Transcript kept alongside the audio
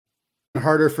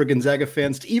harder for Gonzaga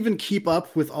fans to even keep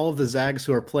up with all of the Zags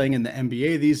who are playing in the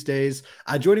NBA these days.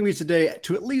 Joining me today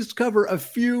to at least cover a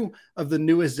few of the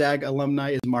newest Zag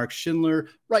alumni is Mark Schindler,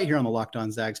 right here on the Locked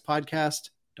On Zags podcast.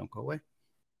 Don't go away.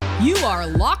 You are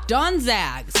Locked On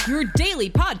Zags, your daily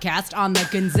podcast on the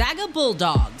Gonzaga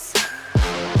Bulldogs.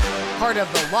 Part of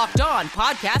the Locked On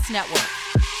Podcast Network.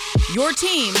 Your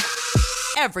team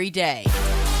every day.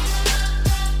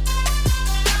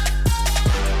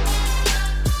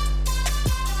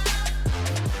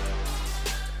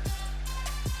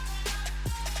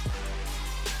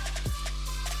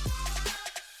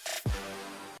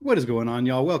 What is going on,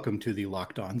 y'all? Welcome to the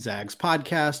Locked On Zags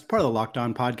podcast, part of the Locked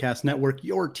On Podcast Network,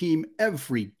 your team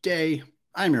every day.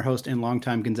 I'm your host and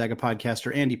longtime Gonzaga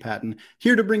podcaster, Andy Patton,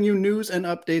 here to bring you news and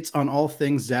updates on all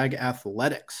things Zag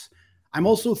athletics. I'm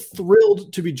also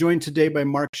thrilled to be joined today by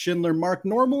Mark Schindler. Mark,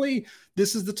 normally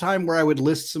this is the time where I would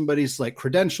list somebody's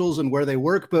credentials and where they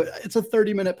work, but it's a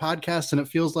 30-minute podcast and it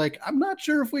feels like I'm not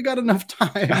sure if we got enough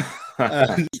time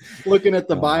looking at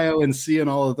the bio and seeing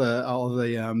all of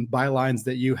the bylines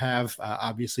that you have.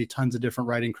 Obviously, tons of different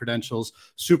writing credentials.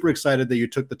 Super excited that you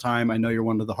took the time. I know you're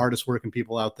one of the hardest working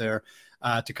people out there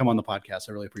to come on the podcast.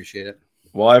 I really appreciate it.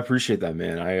 Well, I appreciate that,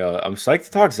 man. I'm psyched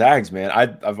to talk Zags, man.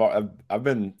 I've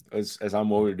been as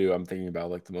I'm over to do. I'm thinking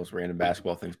about the most random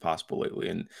basketball things possible lately,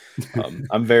 and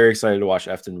I'm very excited to watch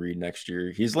Efton Reed next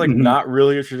year. He's not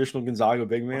really a traditional Gonzaga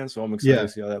big man, so I'm excited to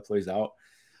see how that plays out.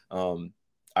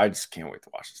 I just can't wait to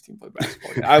watch this team play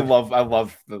basketball. I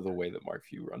love the way that Mark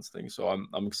Few runs things, so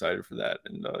I'm excited for that.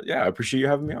 And I appreciate you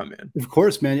having me on, man. Of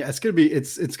course, man. Yeah, it's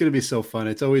gonna be so fun.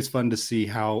 It's always fun to see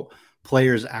how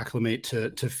players acclimate to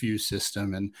Few's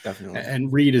system,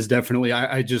 and Reed is definitely.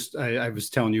 I was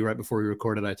telling you right before we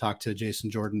recorded, I talked to Jason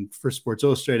Jordan for Sports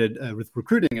Illustrated with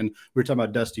recruiting, and we were talking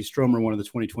about Dusty Stromer, one of the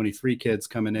 2023 kids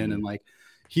coming in, and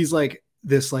he's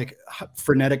this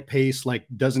frenetic pace,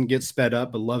 doesn't get sped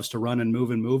up, but loves to run and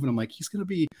move. And I'm like, he's gonna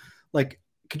be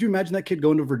could you imagine that kid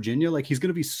going to Virginia? He's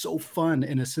gonna be so fun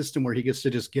in a system where he gets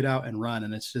to just get out and run,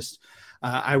 and it's just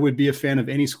I would be a fan of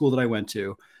any school that I went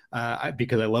to.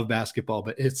 Because I love basketball,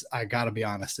 but I gotta be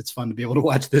honest, it's fun to be able to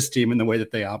watch this team in the way that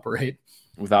they operate.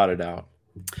 Without a doubt.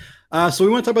 So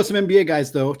we want to talk about some NBA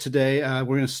guys though today.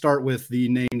 We're going to start with the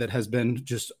name that has been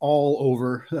just all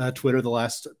over Twitter the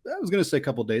last, I was going to say a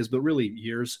couple of days, but really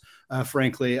years.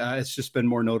 Frankly, it's just been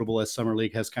more notable as Summer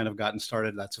League has kind of gotten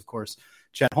started. That's of course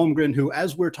Chet Holmgren, who,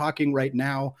 as we're talking right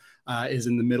now, is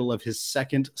in the middle of his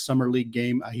second Summer League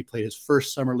game. He played his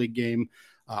first Summer League game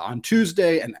on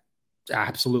Tuesday and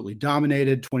absolutely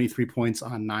dominated. 23 points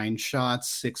on 9 shots,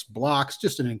 6 blocks,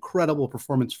 just an incredible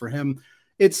performance for him.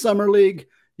 It's Summer League.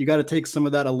 You got to take some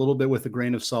of that a little bit with a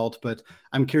grain of salt, but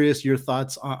I'm curious your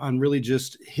thoughts on really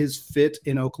just his fit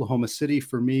in Oklahoma City.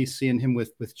 For me, seeing him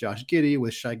with Josh Giddey,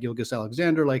 with Shai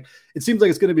Gilgeous-Alexander, it seems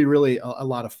like it's going to be really a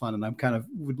lot of fun, and I'm kind of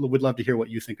would love to hear what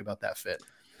you think about that fit.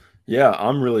 Yeah,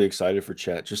 I'm really excited for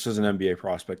Chet, just as an NBA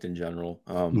prospect in general.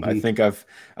 I think I've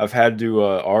had to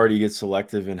already get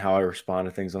selective in how I respond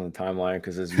to things on the timeline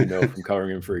because, as you know, from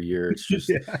covering him for a year, it's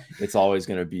just it's always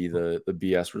going to be the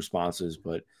BS responses.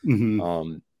 But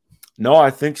no,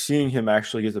 I think seeing him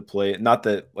actually get to play, not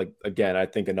that again, I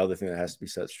think another thing that has to be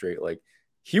set straight,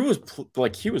 he was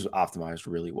optimized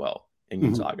really well in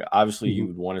Gonzaga. Obviously, you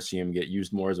would want to see him get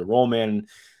used more as a role man.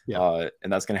 And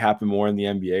that's going to happen more in the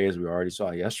NBA, as we already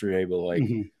saw yesterday. But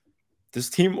this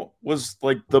team was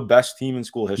the best team in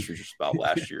school history just about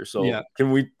last year. So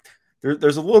can we?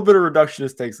 There's a little bit of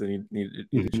reductionist takes that need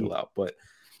to chill out. But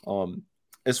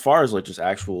as far as just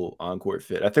actual on-court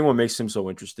fit, I think what makes him so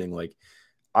interesting,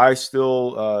 I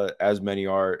still, as many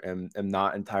are, am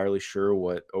not entirely sure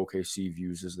what OKC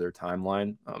views as their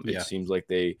timeline. It seems like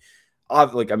they.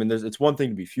 It's one thing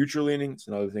to be future leaning. It's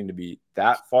another thing to be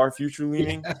that far future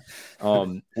leaning,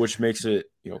 which makes it,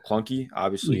 clunky.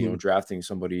 Obviously, drafting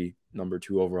somebody number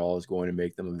 2 overall is going to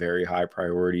make them a very high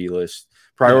priority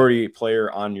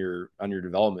player on your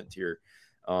development tier.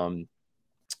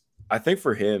 I think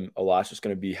for him, a lot's just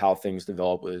going to be how things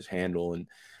develop with his handle and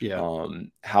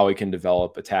how he can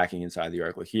develop attacking inside the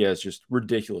arc. He has just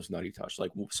ridiculous nutty touch,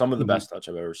 some of the best touch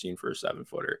I've ever seen for a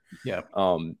 7-footer. Yeah.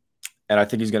 And I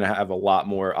think he's going to have a lot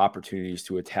more opportunities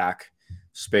to attack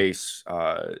space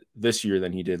this year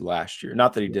than he did last year.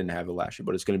 Not that he didn't have it last year,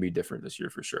 but it's going to be different this year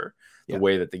for sure. The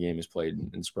way that the game is played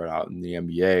and spread out in the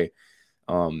NBA.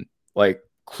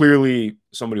 Clearly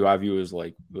somebody who I view as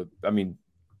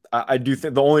I do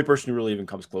think the only person who really even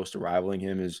comes close to rivaling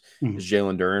him is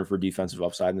Jalen Duren for defensive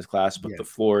upside in this class. But the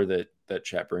floor that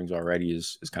Chet brings already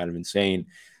is kind of insane.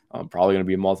 Probably going to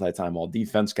be a multi-time all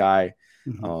defense guy.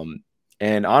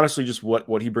 And honestly, just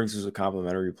what he brings as a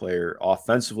complementary player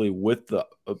offensively with the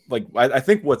I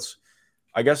think what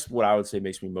I would say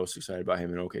makes me most excited about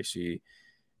him in OKC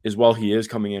is while he is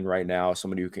coming in right now,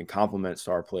 somebody who can complement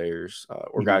star players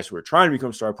or guys who are trying to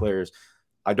become star players.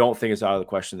 I don't think it's out of the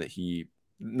question that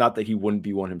not that he wouldn't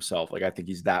be one himself. Like I think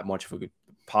he's that much of a good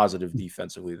positive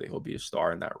defensively that he'll be a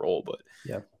star in that role. But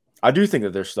yeah, I do think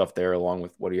that there's stuff there along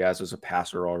with what he has as a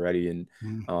passer already.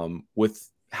 And with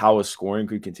how his scoring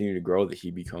could continue to grow, that he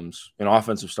becomes an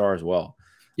offensive star as well.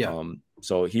 Yeah.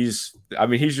 So he's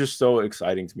just so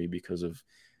exciting to me because of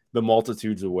the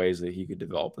multitudes of ways that he could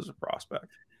develop as a prospect.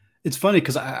 It's funny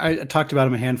because I talked about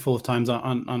him a handful of times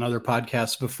on other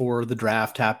podcasts before the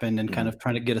draft happened and kind of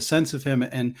trying to get a sense of him.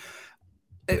 And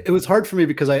it was hard for me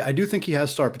because I do think he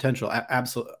has star potential,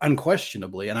 absolutely,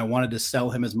 unquestionably. And I wanted to sell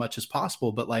him as much as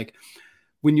possible. But like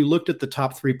when you looked at the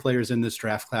top 3 players in this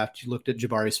draft class, you looked at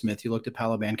Jabari Smith, you looked at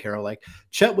Paolo Banchero, like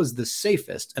Chet was the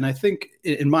safest. And I think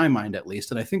in my mind, at least,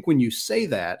 and I think when you say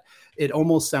that, it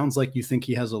almost sounds like you think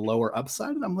he has a lower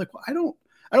upside. And I'm like, well, I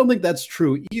don't think that's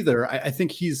true either. I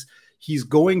think he's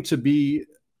going to be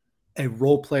a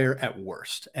role player at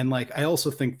worst. And like, I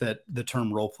also think that the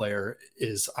term role player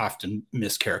is often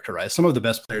mischaracterized. Some of the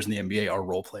best players in the NBA are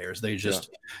role players. They just,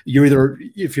 you're either,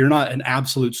 if you're not an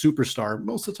absolute superstar,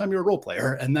 most of the time you're a role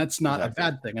player, and that's not a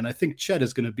bad thing. And I think Chet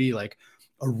is going to be like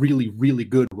a really, really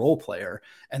good role player.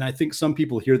 And I think some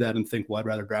people hear that and think, well, I'd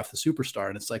rather draft the superstar.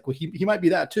 And it's like, well, he might be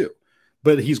that too.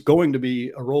 But he's going to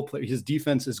be a role player. His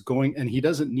defense is going, and he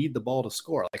doesn't need the ball to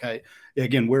score. Like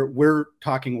we're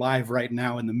talking live right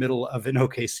now in the middle of an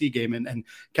OKC game, and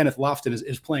Kenneth Lofton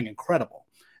is playing incredible.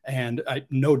 And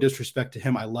no disrespect to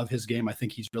him, I love his game. I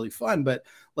think he's really fun. But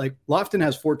like Lofton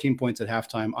has 14 points at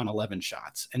halftime on 11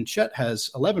 shots, and Chet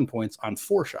has 11 points on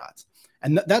 4 shots.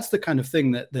 And that's the kind of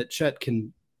thing that Chet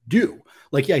can do.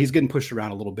 Like, yeah, he's getting pushed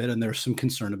around a little bit, and there's some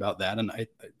concern about that. And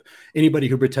anybody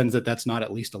who pretends that that's not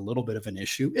at least a little bit of an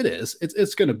issue, it is.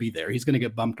 It's going to be there. He's going to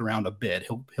get bumped around a bit.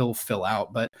 He'll fill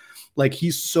out, but like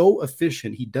he's so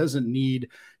efficient. He doesn't need,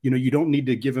 you don't need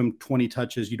to give him 20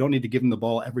 touches. You don't need to give him the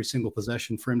ball every single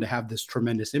possession for him to have this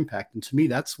tremendous impact. And to me,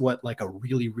 that's what like a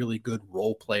really, really good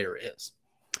role player is.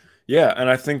 Yeah, and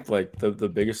I think like the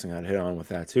biggest thing I'd hit on with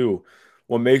that too,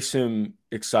 what makes him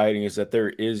exciting is that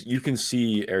you can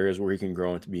see areas where he can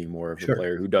grow into being more of a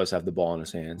player who does have the ball in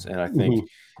his hands. And I think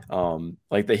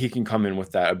like that he can come in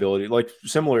with that ability, like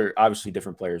similar, obviously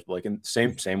different players, but like in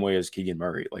the same way as Keegan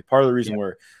Murray. Like part of the reason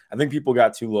where I think people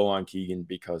got too low on Keegan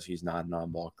because he's not an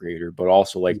on-ball creator, but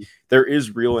also like there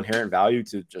is real inherent value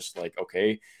to just like,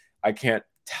 okay, I can't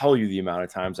tell you the amount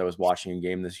of times I was watching a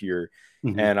game this year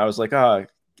and I was like,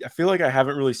 I feel like I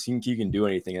haven't really seen Keegan do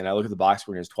anything. And I look at the box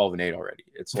score and he's 12 and 8 already.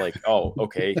 It's like, oh,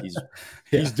 okay.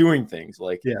 He's doing things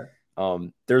like,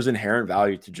 there's inherent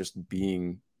value to just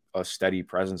being a steady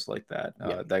presence like that,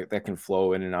 that can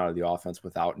flow in and out of the offense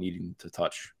without needing to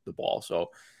touch the ball. So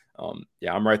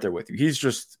I'm right there with you.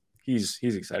 He's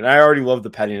excited. I already love the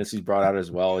pettiness he's brought out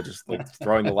as well. Just like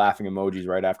throwing the laughing emojis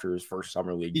right after his first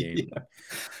summer league game.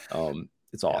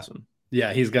 It's awesome.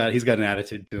 Yeah. He's got an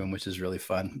attitude to him, which is really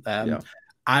fun.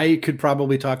 I could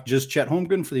probably talk just Chet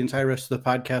Holmgren for the entire rest of the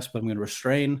podcast, but I'm going to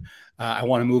restrain. I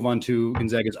want to move on to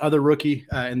Gonzaga's other rookie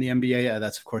in the NBA.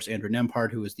 That's, of course, Andrew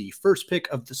Nembhard, who was the first pick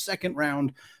of the second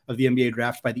round of the NBA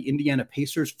draft by the Indiana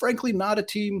Pacers. Frankly, not a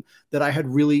team that I had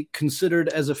really considered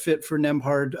as a fit for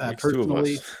Nembhard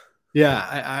personally.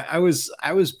 Yeah, I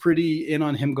was pretty in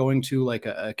on him going to like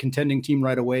a contending team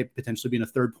right away, potentially being a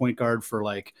third point guard for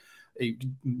like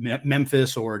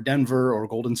Memphis or Denver or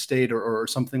Golden State or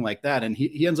something like that. And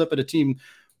he ends up at a team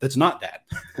that's not that,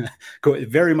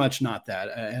 very much not that.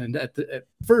 And at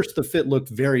first, the fit looked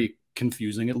very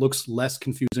confusing. It looks less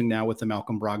confusing now with the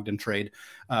Malcolm Brogdon trade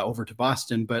over to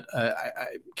Boston. But I'm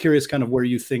curious kind of where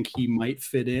you think he might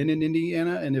fit in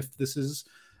Indiana and if this is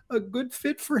a good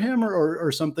fit for him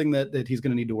or something that he's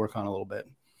going to need to work on a little bit.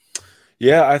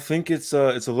 Yeah, I think it's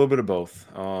a little bit of both.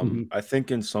 I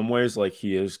think in some ways, like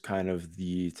he is kind of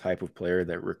the type of player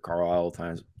that Rick Carlisle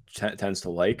tends to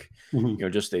like,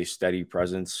 just a steady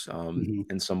presence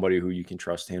and somebody who you can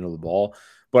trust to handle the ball.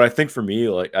 But I think for me,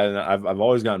 like I've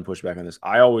always gotten pushback on this.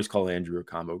 I always call Andrew a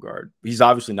combo guard. He's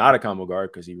obviously not a combo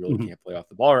guard because he really can't play off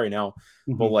the ball right now.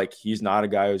 But like he's not a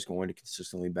guy who's going to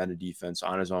consistently bend a defense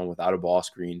on his own without a ball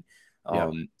screen.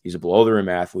 He's a below the rim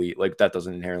athlete. Like that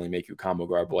doesn't inherently make you a combo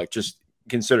guard, but like just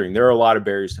considering there are a lot of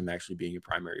barriers to him actually being a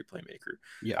primary playmaker.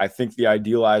 I think the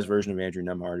idealized version of Andrew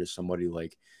Nembhard is somebody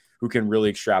like who can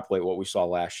really extrapolate what we saw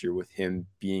last year with him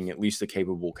being at least a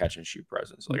capable catch and shoot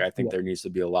presence. Like I think there needs to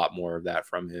be a lot more of that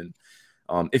from him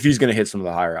if he's going to hit some of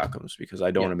the higher outcomes, because I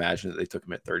don't imagine that they took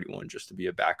him at 31 just to be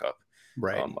a backup.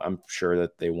 Right. I'm sure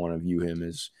that they want to view him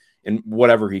as in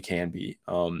whatever he can be.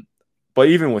 But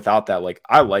even without that, like,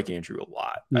 I like Andrew a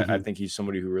lot. I think he's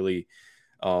somebody who really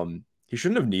he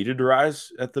shouldn't have needed to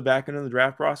rise at the back end of the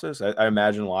draft process. I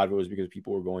imagine a lot of it was because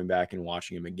people were going back and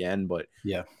watching him again. But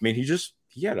yeah, I mean,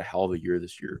 he had a hell of a year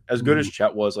this year. As good as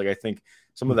Chet was, like, I think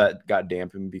some of that got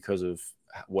dampened because of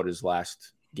what his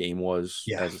last game was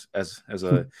as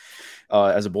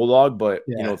a Bulldog. But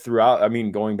you know, throughout, I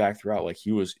mean, going back throughout, like,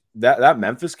 he was that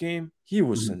Memphis game, he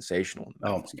was sensational in the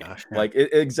Memphis game. Gosh, like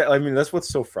exactly. I mean, that's what's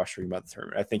so frustrating about the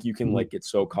tournament. I think you can like get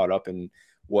so caught up in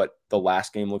what the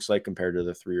last game looks like compared to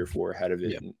the 3 or 4 ahead of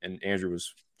it. And Andrew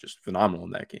was just phenomenal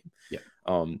in that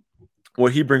game.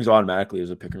 What he brings automatically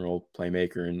is a pick and roll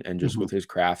playmaker and just with his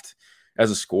craft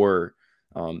as a scorer.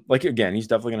 Like, again, he's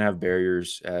definitely going to have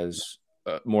barriers as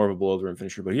more of a below the rim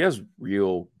finisher, but he has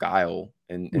real guile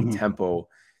and tempo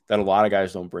that a lot of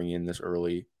guys don't bring in this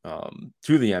early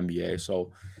to the NBA.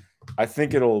 So I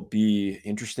think it'll be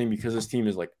interesting because this team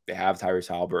is like, they have Tyrese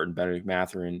Haliburton, Bennedict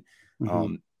Mathurin.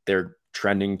 They're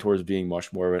trending towards being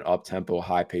much more of an up-tempo,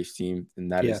 high-paced team,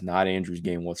 and that is not Andrew's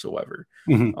game whatsoever.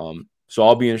 So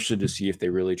I'll be interested to see if they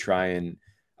really try and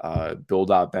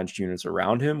build out bench units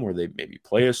around him, where they maybe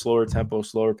play a slower tempo,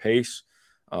 slower pace,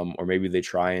 or maybe they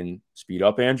try and speed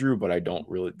up Andrew. But I don't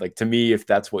really like, to me, if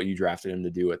that's what you drafted him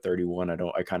to do at 31,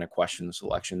 I kind of question the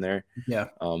selection there.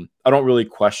 I don't really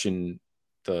question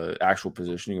the actual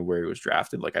positioning of where he was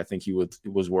drafted. Like, I think he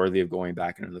was worthy of going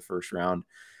back into the first round.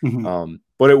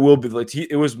 But it will be like,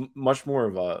 it was much more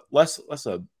of a less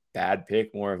a bad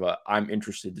pick, more of a I'm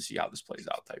interested to see how this plays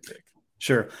out type pick.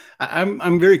 Sure.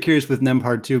 I'm very curious with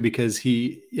Nembhard too, because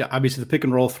obviously the pick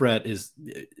and roll threat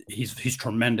he's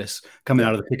tremendous coming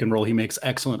out of the pick and roll. He makes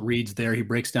excellent reads there. He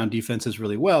breaks down defenses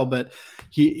really well, but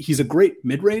he's a great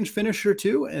mid-range finisher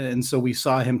too. And so we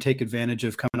saw him take advantage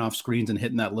of coming off screens and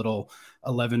hitting that little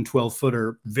 11, 12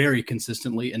 footer very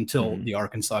consistently until the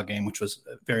Arkansas game, which was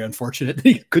very unfortunate.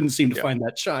 He couldn't seem to find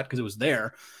that shot because it was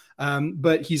there.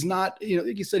 But he's not,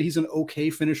 like you said, he's an okay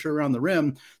finisher around the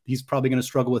rim. He's probably going to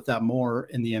struggle with that more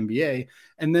in the NBA.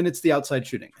 And then it's the outside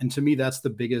shooting. And to me, that's the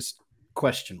biggest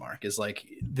question mark, is like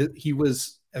he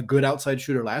was a good outside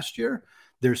shooter last year.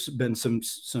 There's been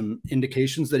some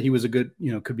indications that he was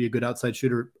could be a good outside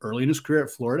shooter early in his career at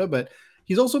Florida, but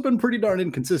he's also been pretty darn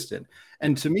inconsistent.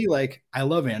 And to me, like, I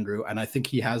love Andrew, and I think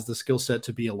he has the skill set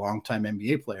to be a longtime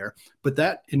NBA player. But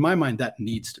that, in my mind, that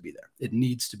needs to be there. It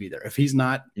needs to be there. If he's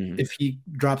not, if he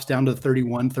drops down to the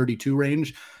 31, 32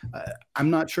 range, I'm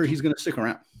not sure he's going to stick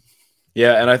around.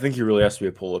 Yeah, and I think he really has to be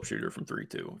a pull-up shooter from 3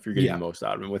 too, if you're getting the most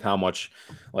out of him. With how much,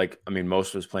 like, I mean, most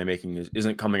of his playmaking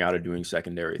isn't coming out of doing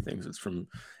secondary things. It's from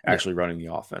actually running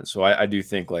the offense. So I do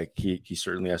think, like, he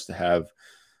certainly has to have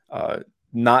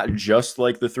not just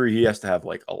like the 3, he has to have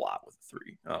like a lot with the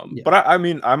 3. But I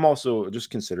mean, I'm also just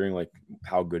considering like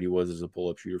how good he was as a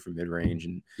pull-up shooter from mid-range,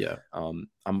 and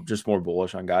I'm just more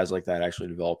bullish on guys like that actually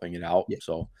developing it out.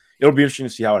 So it'll be interesting to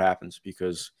see how it happens,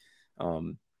 because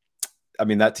I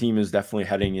mean, that team is definitely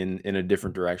heading in a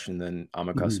different direction than I'm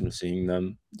accustomed to seeing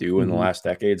them do in the last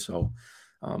decade. So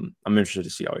I'm interested to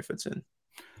see how he fits in.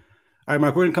 All right,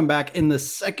 Mark, we're going to come back in the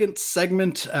second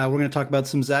segment. We're going to talk about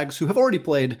some Zags who have already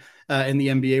played in the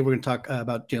NBA. We're going to talk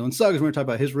about Jalen Suggs. We're going to talk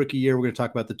about his rookie year. We're going to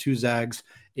talk about the 2 Zags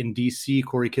in DC,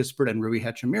 Corey Kispert and Rui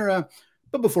Hachimura.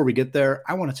 But before we get there,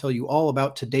 I want to tell you all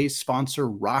about today's sponsor,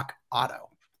 Rock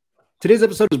Auto. Today's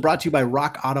episode is brought to you by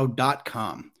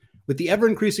RockAuto.com. With the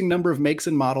ever-increasing number of makes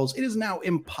and models, it is now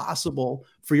impossible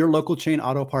for your local chain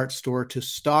auto parts store to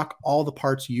stock all the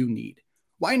parts you need.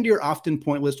 Why endure often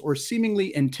pointless or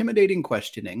seemingly intimidating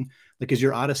questioning, like is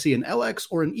your Odyssey an LX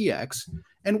or an EX,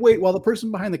 and wait while the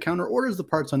person behind the counter orders the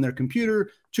parts on their computer,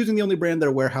 choosing the only brand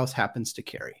their warehouse happens to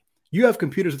carry? You have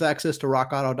computers with access to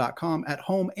RockAuto.com at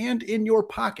home and in your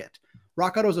pocket.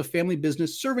 Rock Auto is a family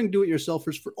business serving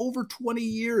do-it-yourselfers for over 20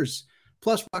 years.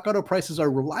 Plus, Rock Auto prices are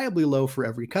reliably low for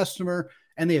every customer,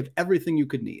 and they have everything you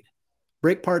could need.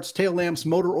 Brake parts, tail lamps,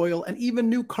 motor oil, and even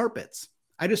new carpets.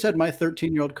 I just had my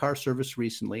 13-year-old car serviced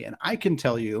recently, and I can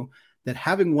tell you that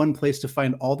having one place to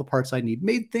find all the parts I need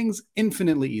made things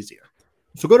infinitely easier.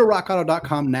 So go to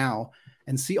rockauto.com now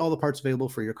and see all the parts available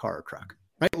for your car or truck.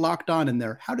 Right, Locked On in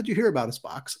there, how did you hear about us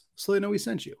box, so they know we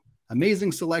sent you.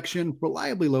 Amazing selection,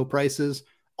 reliably low prices,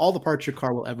 all the parts your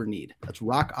car will ever need. That's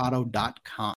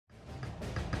rockauto.com.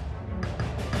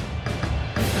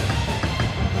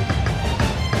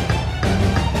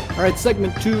 All right,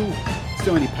 segment 2.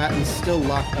 Still Andy Patton, still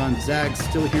Locked On Zags,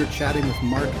 still here chatting with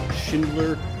Mark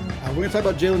Schindler. We're going to talk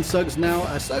about Jalen Suggs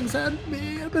now. Suggs had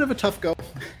a bit of a tough go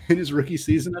in his rookie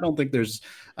season. I don't think there's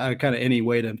kind of any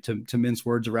way to mince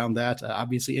words around that.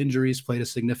 Obviously, injuries played a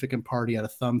significant part. He had a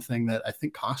thumb thing that I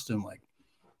think cost him like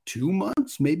 2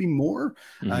 months, maybe more.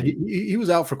 He was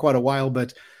out for quite a while,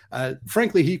 but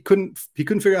frankly, he couldn't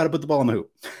figure out how to put the ball in the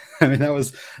hoop. I mean,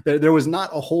 there was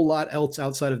not a whole lot else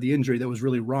outside of the injury that was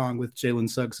really wrong with Jalen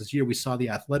Suggs this year. We saw the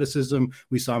athleticism.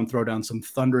 We saw him throw down some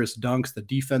thunderous dunks. The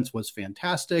defense was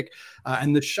fantastic.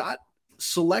 And the shot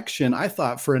selection, I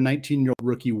thought, for a 19-year-old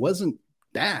rookie wasn't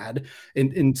bad.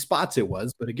 In spots it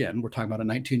was, but again, we're talking about a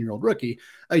 19-year-old rookie.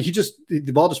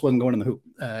 The ball just wasn't going in the hoop.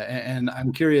 And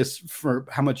I'm curious for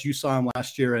how much you saw him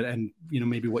last year and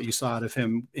maybe what you saw out of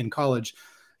him in college.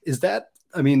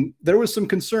 There was some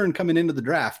concern coming into the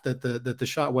draft that the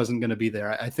shot wasn't going to be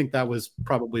there. I think that was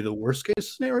probably the worst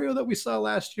case scenario that we saw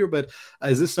last year, but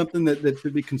is this something that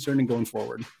should be concerning going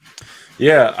forward?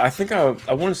 Yeah, I think I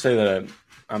want to say that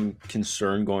I'm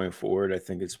concerned going forward. I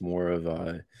think it's more of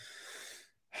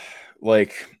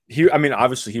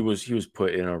obviously he was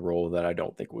put in a role that I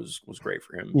don't think was great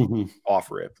for him off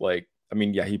rip.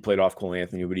 He played off Cole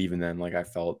Anthony, but even then, I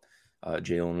felt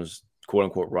Jalen was quote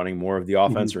unquote running more of the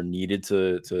offense or needed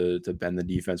to bend the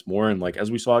defense more. And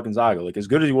as we saw at Gonzaga, as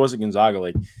good as he was at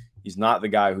Gonzaga, he's not the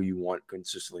guy who you want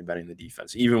consistently bending the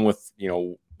defense, even with,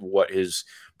 what his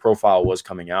profile was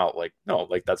coming out.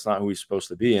 That's not who he's supposed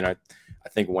to be. And I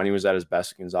think when he was at his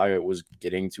best at Gonzaga, it was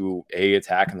getting to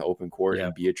attack in the open court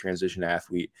and be a transition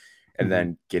athlete, and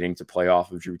then getting to play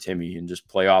off of Drew Timme and just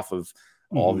play off of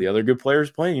all the other good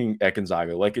players playing at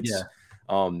Gonzaga.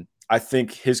 I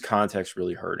think his context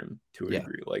really hurt him to a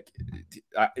degree.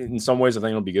 In some ways, I think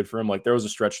it'll be good for him. There was a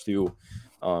stretch too.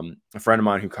 A friend of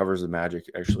mine who covers the Magic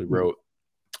actually wrote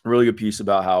a really good piece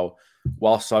about how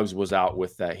while Suggs was out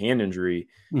with that hand injury,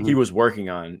 he was working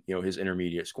on, his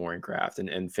intermediate scoring craft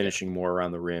and finishing more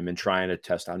around the rim and trying to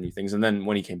test out new things. And then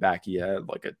when he came back, he had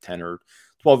a 10 or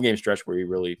 12 game stretch where he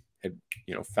really had,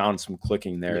 found some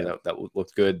clicking there that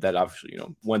looked good. That obviously,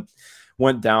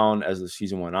 went down as the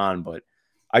season went on, but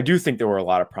I do think there were a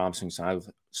lot of promising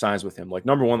signs with him.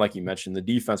 Number one, like you mentioned, the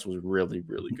defense was really,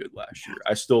 really good last year.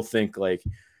 I still think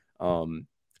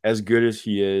as good as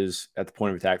he is at the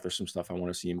point of attack, there's some stuff I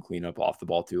want to see him clean up off the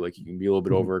ball too. He can be a little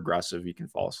bit over aggressive. He can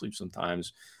fall asleep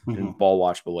sometimes and ball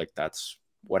watch, but that's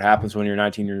what happens when you're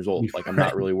 19 years old. I'm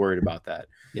not really worried about that.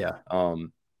 Yeah.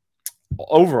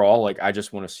 Overall, I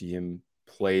just want to see him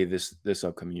play this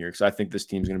upcoming year, because I think this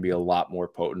team's going to be a lot more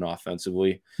potent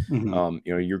offensively.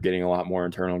 You're getting a lot more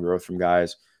internal growth from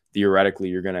guys. Theoretically,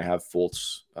 you're going to have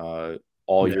Fultz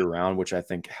all year round, which I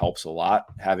think helps a lot,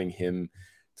 having him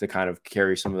to kind of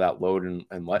carry some of that load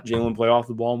and let Jalen play off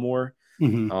the ball more.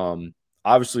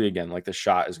 Obviously, again, the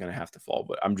shot is going to have to fall,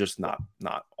 but I'm just not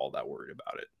all that worried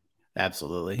about it.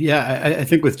 Absolutely. Yeah, I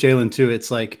think with Jalen too, it's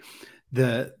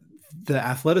the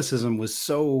athleticism was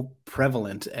so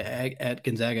prevalent at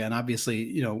Gonzaga. And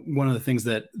obviously, one of the things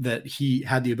that he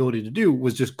had the ability to do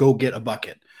was just go get a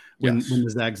bucket when the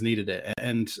Zags needed it.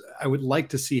 And I would like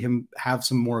to see him have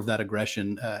some more of that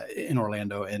aggression in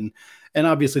Orlando. And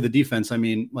obviously the defense, to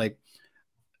me,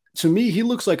 he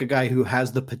looks like a guy who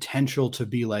has the potential to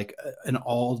be an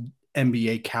all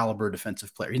NBA caliber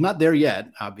defensive player. He's not there yet,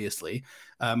 obviously.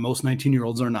 Most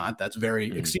 19-year-olds are not. That's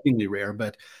very exceedingly rare,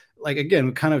 but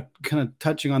again, kind of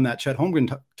touching on that Chet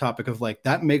Holmgren topic of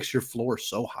that makes your floor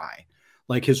so high.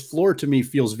 His floor to me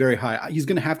feels very high. He's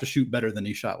going to have to shoot better than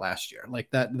he shot last year.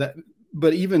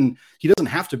 But even he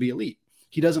doesn't have to be elite.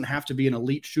 He doesn't have to be an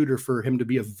elite shooter for him to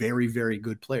be a very, very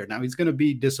good player. Now he's going to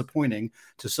be disappointing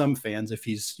to some fans if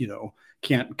he's,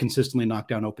 can't consistently knock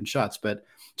down open shots. But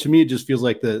to me, it just feels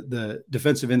like the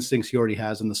defensive instincts he already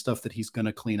has and the stuff that he's going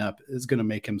to clean up is going to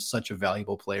make him such a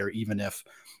valuable player, even if,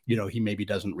 he maybe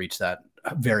doesn't reach that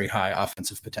very high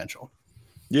offensive potential.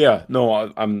 Yeah,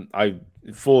 no, I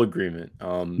full agreement.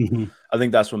 I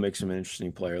think that's what makes him an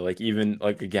interesting player. Even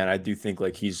again, I do think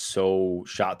he's so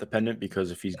shot dependent,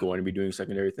 because if he's going to be doing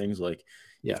secondary things,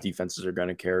 if defenses are going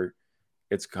to care,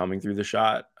 it's coming through the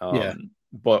shot.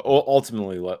 But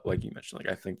ultimately, like you mentioned,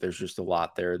 I think there's just a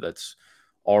lot there that's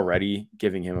already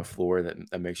giving him a floor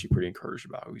that makes you pretty encouraged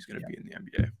about who he's going to be in the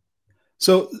NBA.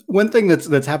 So one thing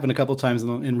that's happened a couple of times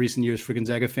in recent years for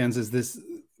Gonzaga fans is this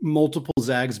multiple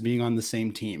Zags being on the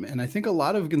same team. And I think a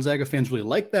lot of Gonzaga fans really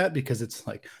like that, because it's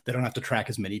they don't have to track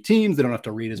as many teams. They don't have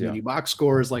to read as many box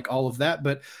scores, all of that.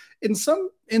 But in some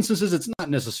instances, it's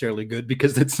not necessarily good,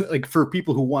 because it's for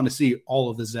people who want to see all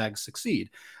of the Zags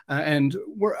succeed. And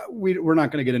we're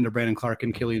not going to get into Brandon Clark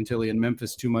and Killian Tilly in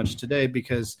Memphis too much today,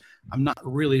 because I'm not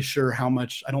really sure how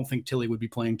much. I don't think Tilly would be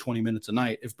playing 20 minutes a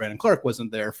night if Brandon Clark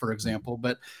wasn't there, for example.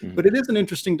 But it is an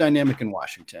interesting dynamic in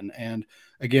Washington. And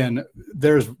again,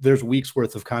 there's weeks weeks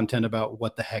worth of content about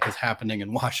what the heck is happening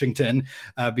in Washington,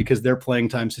 because their playing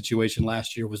time situation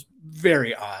last year was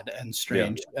very odd and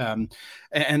strange. Yeah.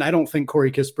 And I don't think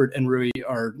Corey Kispert and Rui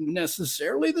are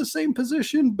necessarily the same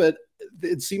position, but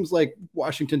it seems like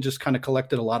Washington just kind of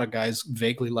collected a lot of guys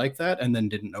vaguely like that and then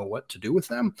didn't know what to do with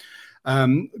them.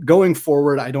 Going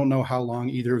forward, I don't know how long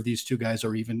either of these two guys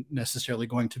are even necessarily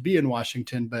going to be in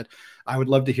Washington, but I would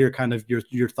love to hear kind of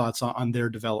your thoughts on their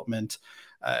development,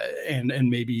 and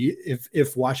maybe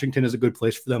if Washington is a good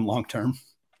place for them long term.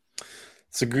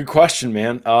 It's a good question,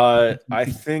 man. I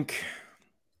think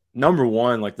number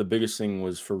one, like the biggest thing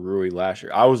was for Rui last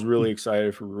year. I was really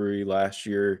excited for Rui last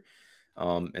year,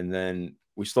 and then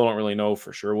we still don't really know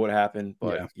for sure what happened,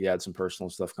 but he had some personal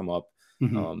stuff come up.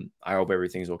 I hope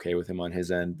everything's okay with him on his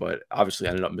end, but obviously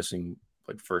ended up missing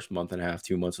like first month and a half,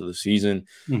 2 months of the season,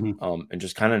 and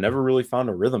just kind of never really found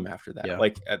a rhythm after that.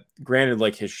 Like, granted,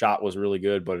 like his shot was really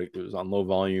good, but it was on low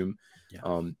volume.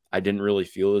 I didn't really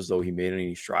feel as though he made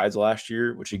any strides last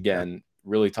year, which again,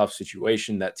 really tough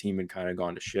situation. That team had kind of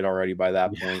gone to shit already by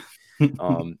that point,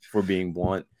 for being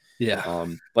blunt.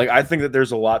 Like, I think that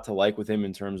there's a lot to like with him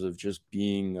in terms of just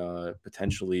being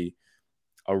potentially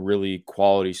a really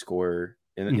quality scorer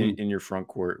in your front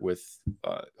court with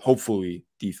hopefully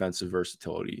defensive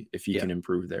versatility. If he can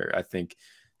improve there, I think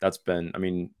that's been, I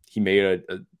mean, he made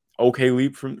a okay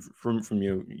leap from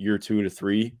year 2 to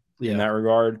 3 in that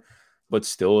regard, but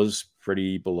still is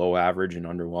pretty below average and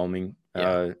underwhelming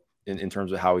in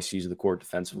terms of how he sees the court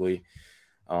defensively.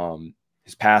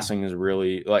 His passing is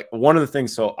really like one of the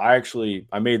things. So I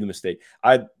made the mistake.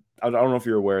 I don't know if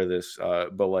you're aware of this,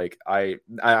 but like I'm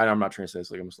not trying to say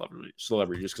this like I'm a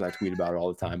celebrity just because I tweet about it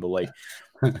all the time. But like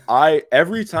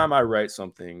every time I write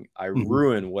something, I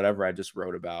ruin whatever I just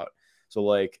wrote about. So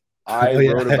like I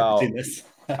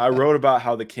wrote about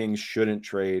how the Kings shouldn't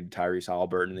trade Tyrese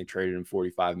Haliburton, and they traded him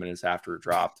 45 minutes after it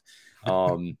dropped.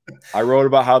 I wrote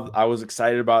about how I was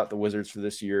excited about the Wizards for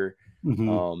this year.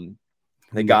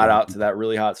 They got out to that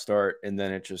really hot start, and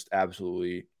then it just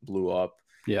absolutely blew up.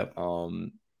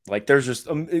 Like there's just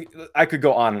I could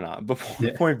go on and on, but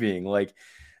the point being, like,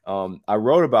 I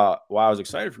wrote about why I was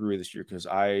excited for Rui this year because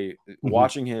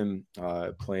watching him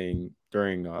playing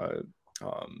during the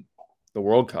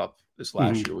World Cup this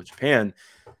last year with Japan,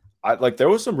 there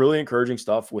was some really encouraging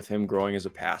stuff with him growing as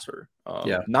a passer.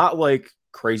 Not like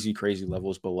crazy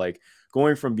levels, but like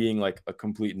going from being like a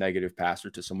complete negative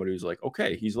passer to somebody who's like,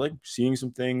 okay, he's like seeing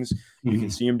some things. You can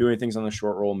see him doing things on the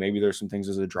short roll. Maybe there's some things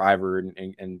as a driver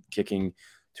and kicking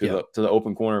to the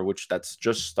open corner, which that's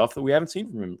just stuff that we haven't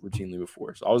seen from him routinely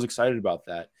before. So I was excited about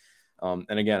that. And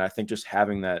again, I think just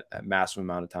having that massive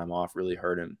amount of time off really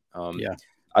hurt him.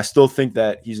 I still think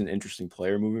that he's an interesting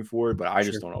player moving forward, but I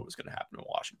just don't know what's going to happen in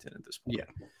Washington at this point.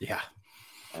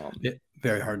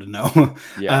 Very hard to know.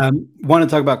 Want to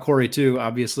talk about Corey too.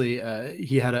 Obviously,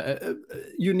 he had a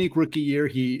unique rookie year.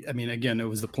 Again, it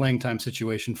was the playing time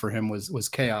situation for him was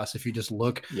chaos. If you just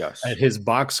look at his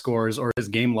box scores or his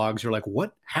game logs, you're like,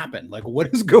 what happened? Like,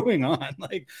 what is going on?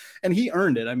 Like, and he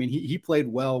earned it. I mean, he played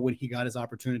well when he got his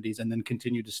opportunities and then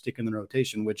continued to stick in the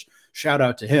rotation, which shout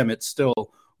out to him. It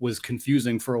still was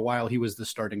confusing for a while. He was the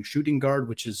starting shooting guard,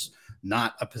 which is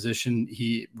not a position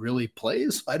he really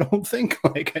plays. I don't think.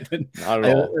 Like, not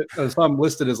at all. I saw him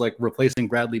listed as like replacing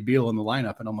Bradley Beal in the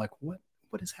lineup, and I'm like, what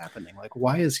is happening? Like,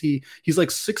 why is he's like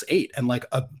 6'8" and like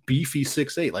a beefy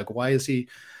 6'8"? Like, why is he?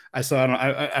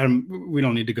 We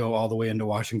don't need to go all the way into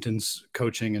Washington's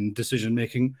coaching and decision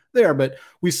making there, but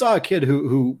we saw a kid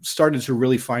who started to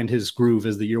really find his groove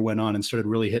as the year went on and started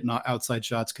really hitting outside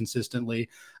shots consistently.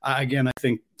 Again, I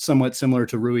think somewhat similar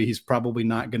to Rui, he's probably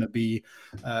not going to be,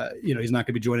 he's not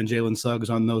going to be joining Jalen Suggs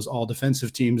on those all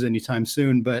defensive teams anytime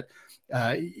soon, but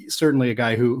certainly a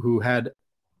guy who had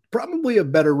probably a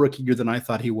better rookie year than I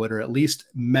thought he would, or at least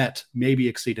maybe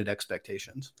exceeded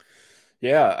expectations.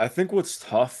 Yeah, I think what's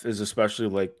tough is especially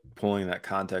like pulling that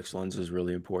context lens is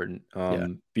really important.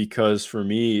 Because for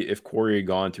me, if Corey had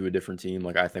gone to a different team,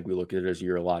 like I think we look at it as a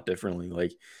year a lot differently.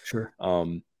 Like,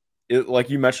 like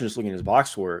you mentioned, just looking at his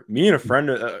box score, me and a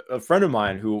friend of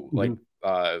mine who we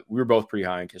were both pretty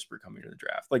high on Kispert coming to the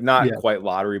draft, like not quite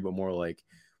lottery, but more like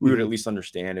we would at least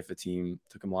understand if a team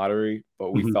took him lottery,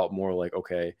 but we felt more like,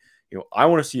 okay, I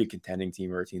want to see a contending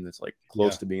team or a team that's like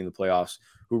close to being in the playoffs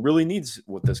who really needs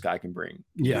what this guy can bring.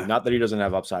 Not that he doesn't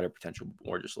have upside or potential, but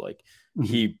more just like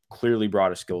he clearly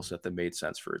brought a skill set that made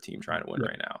sense for a team trying to win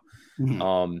right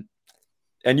now.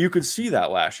 And you could see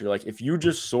that last year. Like if you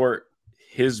just sort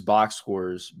his box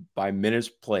scores by minutes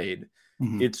played,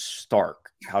 it's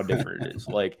stark how different it is.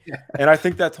 Like, and I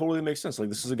think that totally makes sense. Like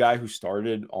this is a guy who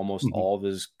started almost all of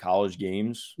his college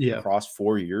games across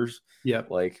 4 years.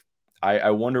 Like,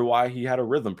 I wonder why he had a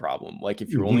rhythm problem. Like, if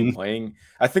you're only playing,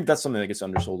 I think that's something that gets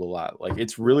undersold a lot. Like,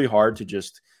 it's really hard to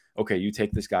just, okay, you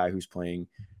take this guy who's playing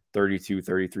 32,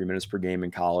 33 minutes per game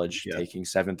in college, taking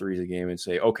 7 threes a game, and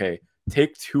say, okay,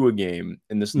 take 2 a game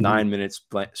in this 9 minutes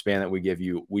span that we give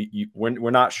you.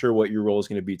 We're not sure what your role is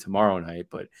going to be tomorrow night,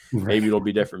 but maybe it'll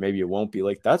be different. Maybe it won't be.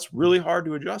 Like, that's really hard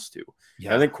to adjust to.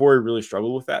 Yeah. I think Corey really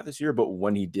struggled with that this year, but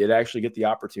when he did actually get the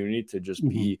opportunity to just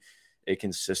be a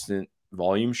consistent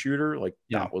volume shooter, like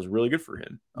that was really good for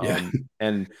him.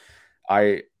 And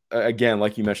again,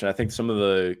 like you mentioned, I think some of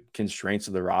the constraints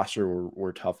of the roster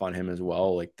were tough on him as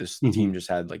well. Like, this team just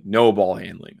had like no ball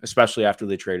handling, especially after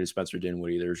they traded Spencer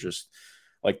Dinwiddie. There's just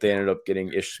like, they ended up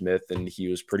getting Ish Smith, and he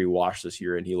was pretty washed this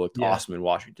year, and he looked awesome in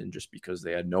Washington just because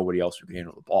they had nobody else who could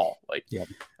handle the ball. Like,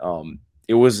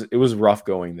 it was rough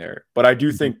going there. But I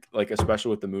do think, like,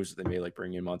 especially with the moves that they made, like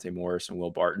bringing in Monte Morris and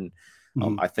Will Barton,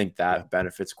 I think that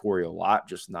benefits Corey a lot,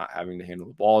 just not having to handle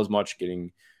the ball as much,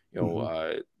 getting,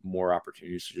 more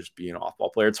opportunities to just be an off-ball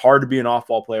player. It's hard to be an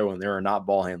off-ball player when there are not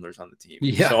ball handlers on the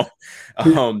team. So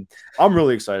I'm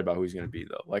really excited about who he's going to be,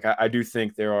 though. Like, I do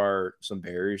think there are some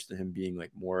barriers to him being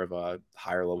like more of a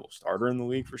higher level starter in the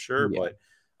league for sure. But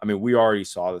I mean, we already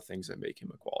saw the things that make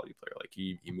him a quality player. Like,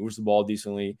 he moves the ball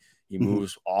decently. He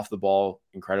moves off the ball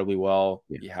incredibly well.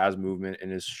 He has movement in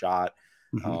his shot.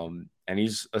 And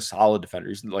he's a solid defender.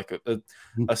 He's like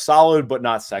a solid but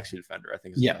not sexy defender, I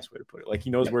think is the best way to put it. Like, he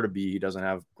knows where to be. He doesn't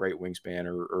have great wingspan,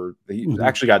 or he's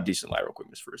actually got decent lateral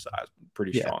quickness for his size.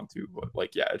 Pretty strong too. But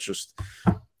like, it's just,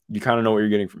 you kind of know what you're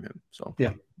getting from him. So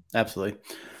yeah, absolutely.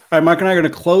 All right, Mark and I are going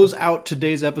to close out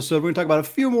today's episode. We're going to talk about a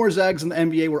few more Zags in the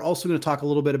NBA. We're also going to talk a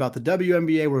little bit about the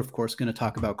WNBA. We're, of course, going to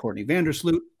talk about Courtney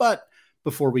Vandersloot. But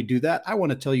before we do that, I want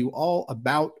to tell you all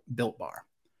about Built Bar.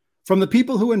 From the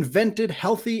people who invented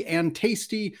healthy and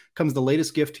tasty comes the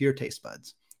latest gift to your taste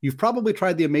buds. You've probably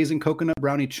tried the amazing coconut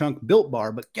brownie chunk Built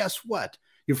Bar, but guess what?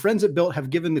 Your friends at Built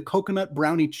have given the coconut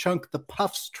brownie chunk the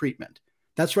Puffs treatment.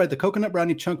 That's right, the coconut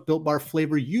brownie chunk Built Bar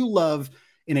flavor you love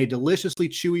in a deliciously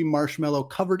chewy marshmallow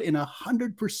covered in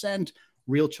 100%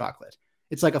 real chocolate.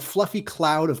 It's like a fluffy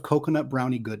cloud of coconut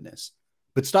brownie goodness.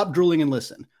 But stop drooling and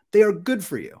listen. They are good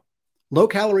for you. Low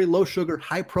calorie, low sugar,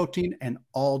 high protein, and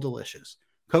all delicious.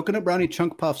 Coconut brownie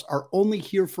chunk puffs are only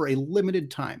here for a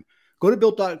limited time. Go to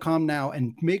Built.com now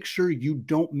and make sure you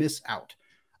don't miss out.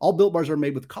 All Built Bars are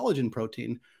made with collagen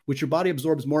protein, which your body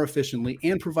absorbs more efficiently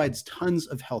and provides tons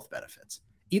of health benefits.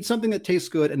 Eat something that tastes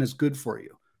good and is good for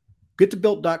you. Get to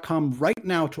Built.com right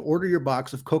now to order your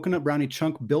box of coconut brownie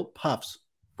chunk Built Puffs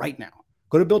right now.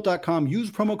 Go to Built.com, use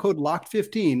promo code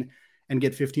LOCKED15 and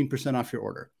get 15% off your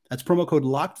order. That's promo code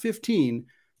LOCKED15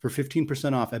 for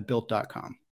 15% off at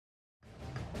Built.com.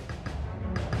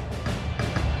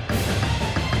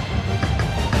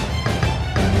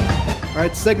 All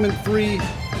right, segment 3,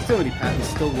 still Andy Patton,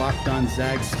 still Locked On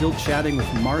Zags, still chatting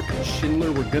with Mark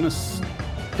Schindler. We're going to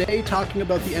stay talking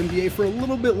about the NBA for a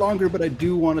little bit longer, but I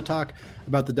do want to talk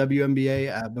about the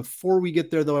WNBA. Before we get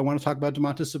there, though, I want to talk about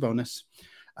Domantas Sabonis,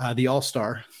 the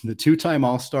All-Star, the 2-time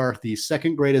All-Star, the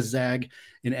second greatest Zag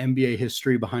in NBA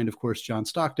history behind, of course, John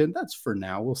Stockton. That's for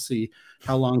now. We'll see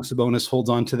how long Sabonis holds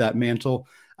on to that mantle.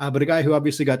 But a guy who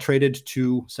obviously got traded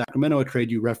to Sacramento, a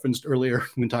trade you referenced earlier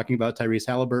when talking about Tyrese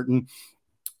Halliburton.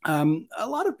 A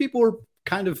lot of people were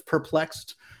kind of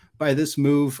perplexed by this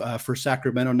move for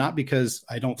Sacramento, not because,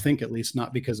 I don't think at least,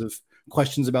 not because of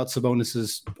questions about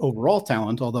Sabonis's overall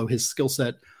talent, although his skill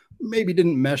set maybe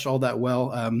didn't mesh all that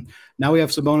well. Now we have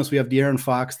Sabonis, we have De'Aaron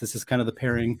Fox. This is kind of the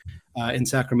pairing in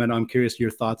Sacramento. I'm curious your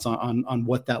thoughts on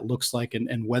what that looks like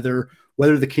and whether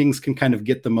the Kings can kind of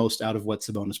get the most out of what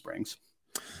Sabonis brings.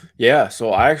 Yeah,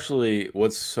 so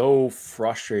what's so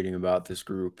frustrating about this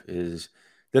group is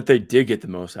that they did get the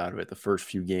most out of it the first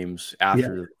few games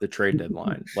after the trade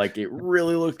deadline. Like, it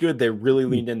really looked good. They really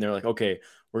leaned in. They're like, okay,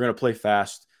 we're going to play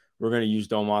fast. We're going to use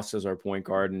Domas as our point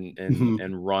guard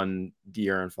and run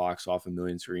De'Aaron Fox off a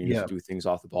million screens, do things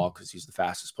off the ball because he's the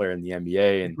fastest player in the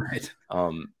NBA.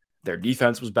 And their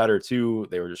defense was better too.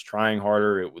 They were just trying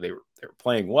harder. They were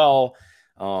playing well.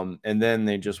 And then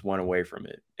they just went away from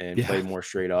it and played more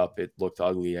straight up. It looked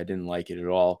ugly. I didn't like it at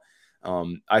all.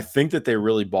 I think that they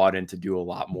really bought in to do a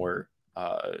lot more,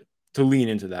 to lean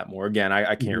into that more. Again,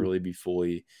 I can't really be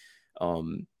fully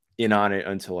in on it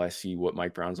until I see what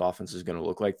Mike Brown's offense is going to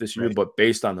look like this year. But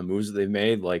based on the moves that they've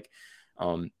made, like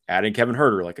adding Kevin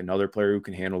Huerter, like another player who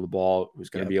can handle the ball, who's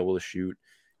going to be able to shoot.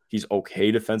 He's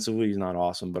okay defensively. He's not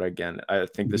awesome, but again, I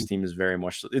think this team is very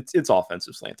much it's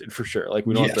offensive slanted for sure. Like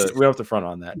we don't have to front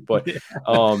on that, but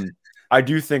I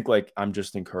do think I'm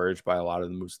just encouraged by a lot of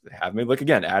the moves that they have made. Like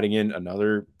again, adding in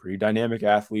another pretty dynamic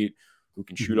athlete who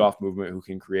can shoot off movement, who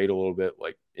can create a little bit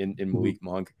like in Malik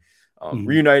Monk. Mm-hmm.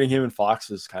 Reuniting him and Fox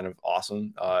is kind of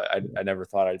awesome. I never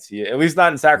thought I'd see it, at least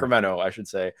not in Sacramento, I should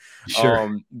say.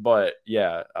 Sure. But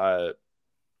yeah,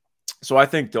 so I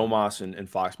think Domas and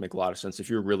Fox make a lot of sense if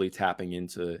you're really tapping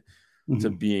into to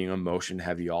being a motion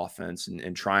heavy offense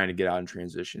and trying to get out in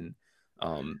transition.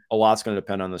 A lot's going to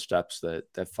depend on the steps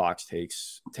that Fox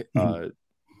takes, or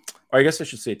I guess I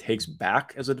should say takes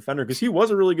back as a defender, because he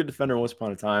was a really good defender once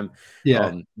upon a time.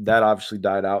 Yeah. That obviously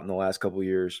died out in the last couple of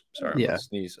years. Sorry, I'm going to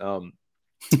sneeze.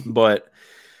 But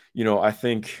I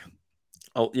think,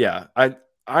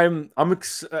 I'm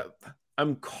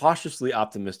cautiously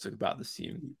optimistic about this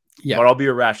team. Yeah, but I'll be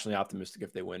irrationally optimistic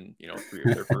if they win, 3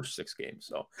 of their first 6 games.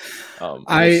 So,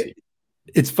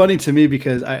 it's funny to me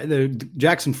because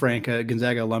Jackson Frank,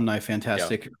 Gonzaga alumni,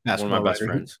 fantastic basketball one of my best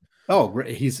writer. friends. Oh,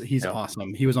 great! He's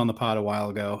awesome. He was on the pod a while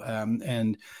ago,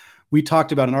 and we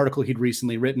talked about an article he'd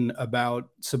recently written about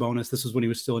Sabonis. This was when he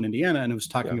was still in Indiana, and it was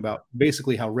talking about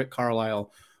basically how Rick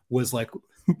Carlisle was like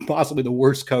possibly the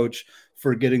worst coach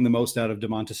for getting the most out of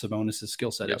Domantas Sabonis'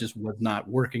 skill set. It just was not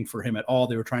working for him at all.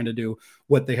 They were trying to do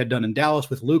what they had done in Dallas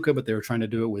with Luka, but they were trying to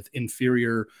do it with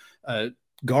inferior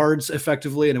guards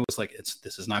effectively. And it was like,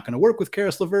 this is not going to work with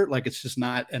Karis LeVert. Like, it's just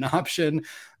not an option.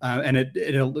 And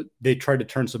they tried to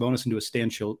turn Sabonis into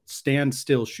a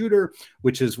standstill shooter,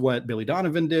 which is what Billy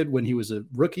Donovan did when he was a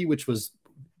rookie, which was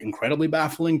incredibly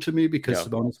baffling to me because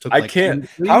Sabonis took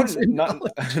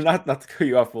not to cut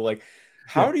you off, but like,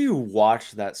 how do you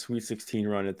watch that Sweet 16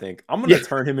 run and think, I'm going to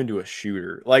turn him into a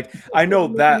shooter? Like, I know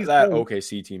that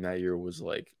OKC team that year was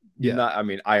like, not, I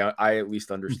mean, I at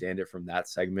least understand it from that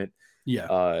segment.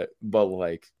 Yeah. But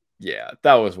like,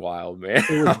 that was wild, man.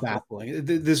 It was baffling.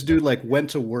 This dude like went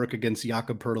to work against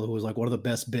Jakob Poeltl, who was like one of the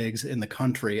best bigs in the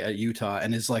country at Utah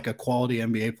and is like a quality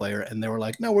NBA player. And they were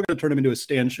like, no, we're going to turn him into a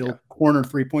standstill corner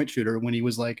 3-point shooter when he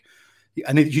was like,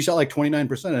 I think he shot like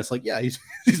 29%. It's like,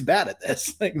 he's bad at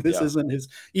this. Like, this isn't his,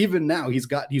 even now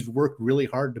he's worked really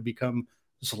hard to become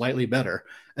slightly better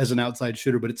as an outside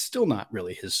shooter, but it's still not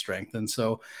really his strength. And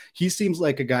so he seems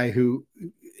like a guy who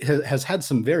has had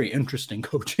some very interesting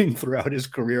coaching throughout his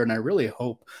career. And I really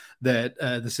hope that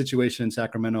the situation in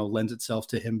Sacramento lends itself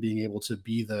to him being able to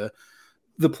be the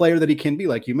player that he can be.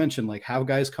 Like you mentioned, like have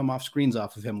guys come off screens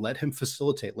off of him, let him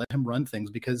facilitate, let him run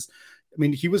things, because I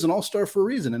mean, he was an all-star for a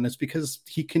reason, and it's because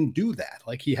he can do that.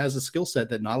 Like, he has a skill set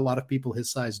that not a lot of people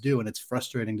his size do, and it's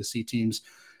frustrating to see teams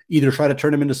either try to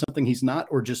turn him into something he's not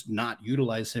or just not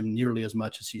utilize him nearly as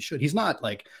much as he should. He's not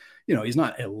like, he's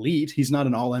not elite. He's not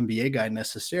an all-NBA guy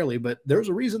necessarily, but there's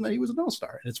a reason that he was an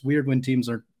all-star. And it's weird when teams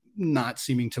are not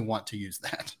seeming to want to use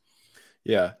that.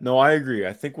 Yeah, no, I agree.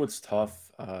 I think what's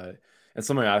tough, and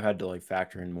something I've had to like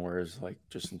factor in more is like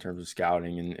just in terms of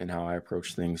scouting and how I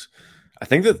approach things. I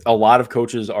think that a lot of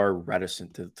coaches are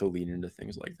reticent to lean into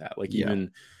things like that. Like even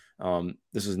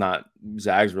this is not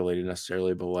Zags related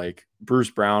necessarily, but like Bruce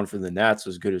Brown for the Nets,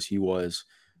 as good as he was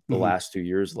the last 2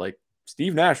 years, like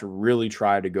Steve Nash really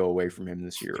tried to go away from him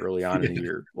this year, early on in the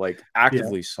year, like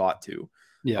actively sought to,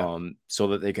 so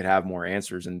that they could have more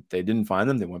answers, and they didn't find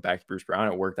them. They went back to Bruce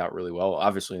Brown. It worked out really well,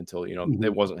 obviously, until,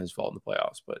 it wasn't his fault in the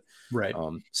playoffs, but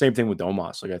same thing with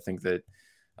Domas. Like, I think that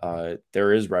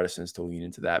there is reticence to lean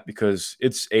into that because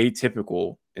it's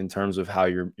atypical in terms of how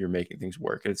you're making things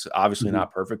work. It's obviously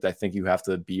not perfect. I think you have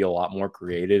to be a lot more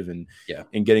creative and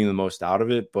in getting the most out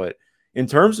of it. But in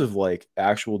terms of like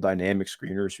actual dynamic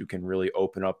screeners who can really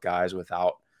open up guys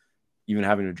without even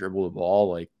having to dribble the ball,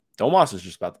 like Domas is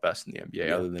just about the best in the NBA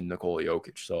other than Nikola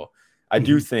Jokic. So I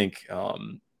do think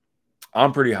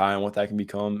I'm pretty high on what that can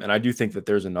become. And I do think that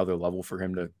there's another level for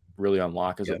him to really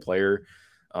unlock as a player.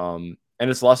 And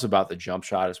it's less about the jump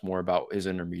shot. It's more about his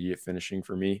intermediate finishing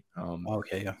for me.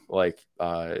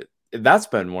 That's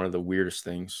been one of the weirdest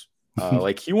things.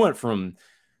 Like he went from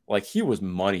like, he was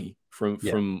money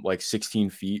from like 16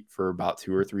 feet for about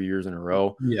 2 or 3 years in a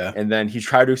row. Yeah. And then he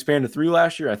tried to expand to 3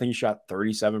 last year. I think he shot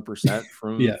 37%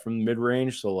 from mid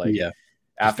range. So like,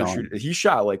 after shooting, he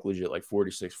shot like legit, like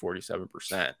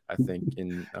 46-47%, I think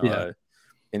in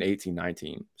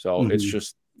 18-19. So it's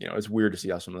just, it's weird to see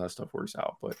how some of that stuff works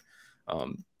out, but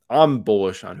I'm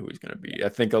bullish on who he's going to be. I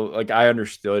think like I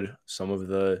understood some of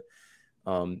the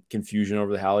confusion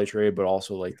over the Hallie trade, but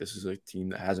also like this is a team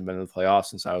that hasn't been in the playoffs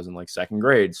since I was in like second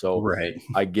grade. So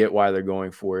I get why they're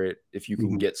going for it. If you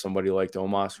can get somebody like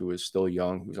Domas, who is still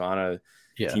young, who's on a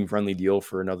team friendly deal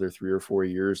for another 3 or 4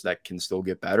 years that can still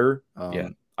get better.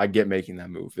 I get making that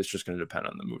move. It's just going to depend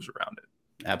on the moves around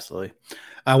it. Absolutely.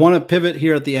 I want to pivot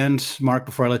here at the end, Mark,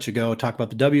 before I let you go, talk about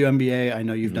the WNBA. I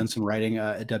know you've done some writing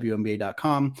at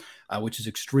WNBA.com, which is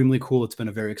extremely cool. It's been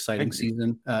a very exciting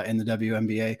season in the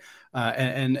WNBA.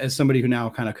 And as somebody who now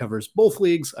kind of covers both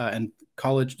leagues and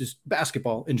college, just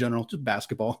basketball in general, just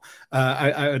basketball,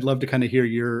 I'd love to kind of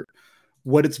hear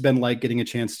what it's been like getting a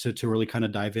chance to really kind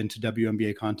of dive into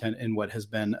WNBA content in what has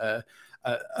been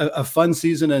a fun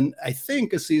season. And I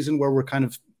think a season where we're kind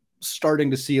of starting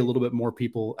to see a little bit more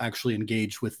people actually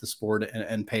engage with the sport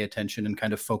and pay attention and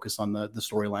kind of focus on the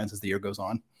storylines as the year goes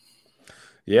on.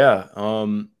 Yeah.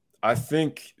 I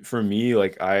think for me,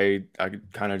 like I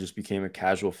kind of just became a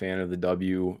casual fan of the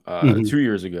W 2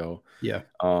 years ago. Yeah.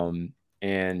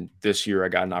 And this year I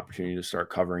got an opportunity to start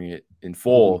covering it in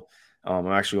full. I'm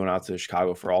actually going out to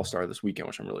Chicago for All-Star this weekend,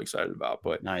 which I'm really excited about.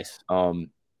 But nice.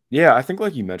 Yeah, I think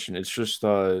like you mentioned, it's just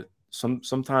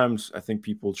sometimes I think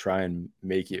people try and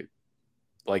make it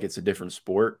like it's a different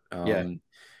sport. And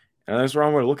that's the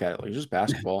wrong way to look at it. Like, it's just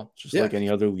basketball, just like any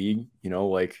other league, you know,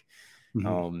 like,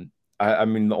 I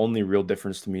mean, the only real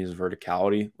difference to me is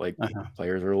verticality. Like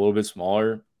players are a little bit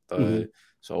smaller.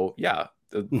 So yeah,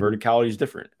 the verticality is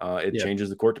different. It changes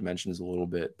the court dimensions a little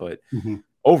bit, but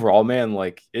overall, man,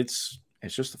 like it's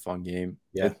just a fun game.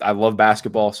 I love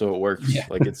basketball, so it works.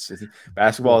 Like it's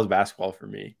basketball is basketball for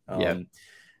me.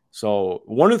 So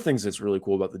one of the things that's really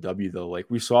cool about the W, though, like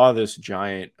we saw this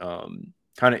giant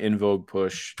kind of in vogue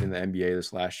push in the NBA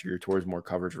this last year towards more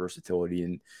coverage versatility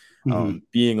and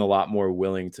being a lot more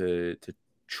willing to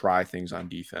try things on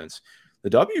defense. The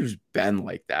W's been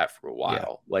like that for a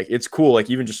while. Like it's cool. Like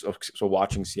even just so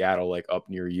watching Seattle, like up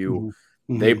near you,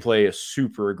 they play a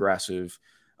super aggressive,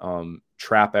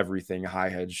 trap everything, high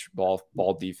hedge ball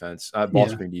defense, ball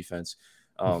screen defense.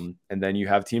 And then you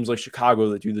have teams like Chicago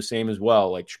that do the same as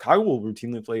well. Like Chicago will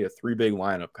routinely play a 3 big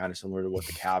lineup, kind of similar to what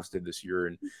the Cavs did this year.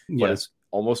 And but it's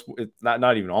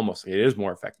not even almost. It is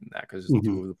more effective than that because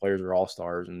 2 of the players are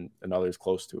all-stars and others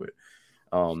close to it.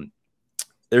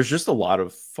 There's just a lot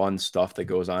of fun stuff that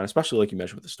goes on, especially like you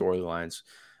mentioned with the storylines.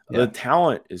 The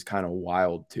talent is kind of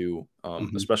wild too,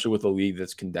 especially with a league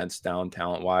that's condensed down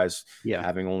talent-wise,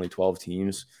 having only 12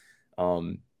 teams.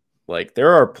 Like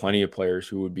there are plenty of players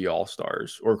who would be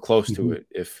all-stars or close to it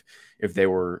if they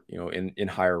were, you know, in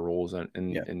higher roles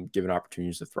and given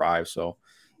opportunities to thrive. So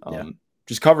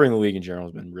just covering the league in general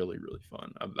has been really, really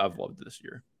fun. I've loved it this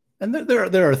year. And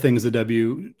there are things the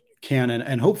W can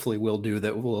and hopefully will do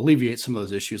that will alleviate some of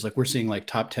those issues. Like we're seeing like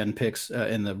top 10 picks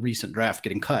in the recent draft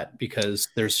getting cut because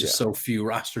there's just so few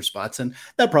roster spots. And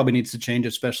that probably needs to change,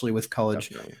 especially with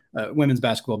college women's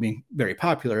basketball being very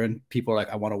popular. And people are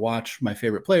like, I want to watch my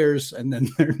favorite players. And then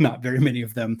there are not very many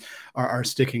of them are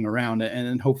sticking around.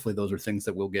 And hopefully those are things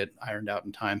that will get ironed out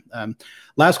in time.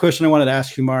 Last question I wanted to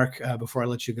ask you, Mark, before I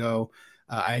let you go.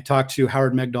 I talked to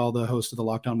Howard Megdal, the host of the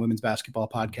Locked On Women's Basketball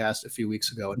podcast, a few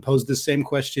weeks ago and posed this same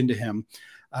question to him.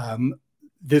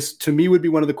 This, to me, would be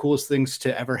one of the coolest things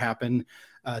to ever happen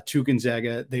to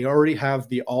Gonzaga. They already have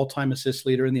the all-time assist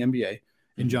leader in the NBA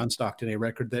in John Stockton, a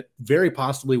record that very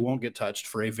possibly won't get touched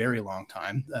for a very long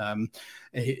time.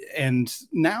 And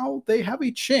now they have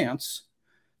a chance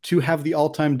to have the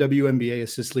all-time WNBA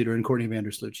assist leader in Courtney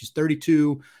Vandersloot. She's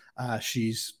 32.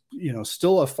 She's, you know,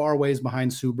 still a far ways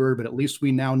behind Sue Bird, but at least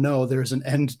we now know there's an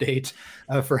end date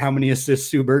for how many assists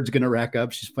Sue Bird's going to rack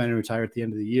up. She's planning to retire at the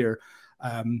end of the year.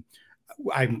 I'm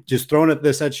just throwing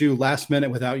this at you last minute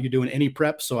without you doing any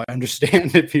prep, so I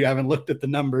understand if you haven't looked at the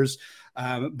numbers.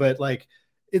 But like,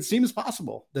 it seems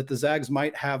possible that the Zags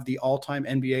might have the all-time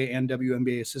NBA and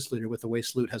WNBA assist leader with the way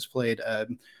Sloot has played. I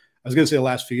was going to say the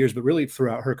last few years, but really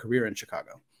throughout her career in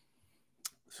Chicago.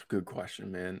 That's a good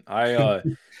question, man.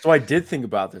 So I did think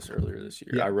about this earlier this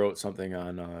year. I wrote something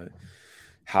on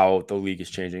how the league is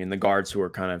changing and the guards who are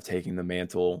kind of taking the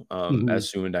mantle as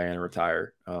Sue and Diana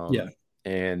retire.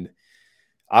 And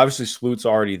obviously Sloot's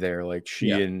already there. Like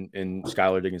she and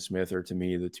Skylar Diggins-Smith are, to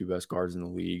me, the 2 best guards in the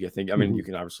league. I think. I mean, you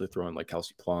can obviously throw in like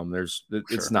Kelsey Plum.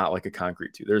 It's not like a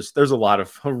concrete 2. There's a lot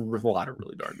of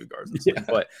really darn good guards in this league.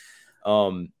 But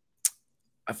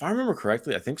if I remember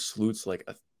correctly, I think Sloot's like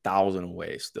 1,000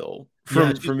 away still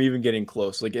from even getting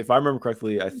close. Like if I remember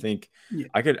correctly, I think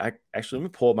I actually, let me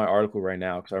pull up my article right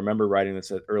now because I remember writing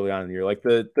this early on in the year. Like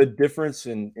the difference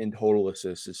in total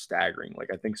assists is staggering. Like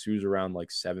I think Sue's around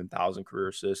like 7,000 career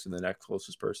assists, and the next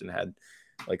closest person had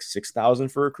like 6,000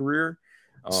 for a career.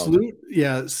 Sloot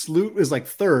is like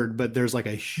 3rd, but there's like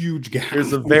a huge gap.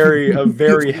 There's a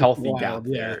very healthy gap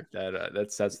there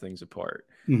that sets things apart.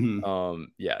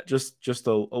 Just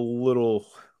a little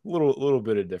little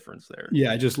bit of difference there.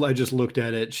 Yeah, I just looked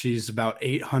at it. She's about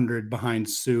 800 behind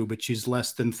Sue, but she's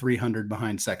less than 300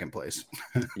 behind second place.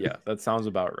 Yeah, that sounds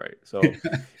about right. So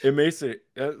it makes it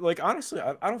like, honestly,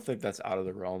 I don't think that's out of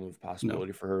the realm of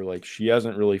possibility for her. Like, she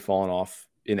hasn't really fallen off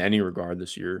in any regard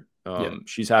this year.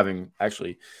 She's having,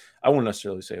 actually, I wouldn't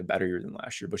necessarily say a better year than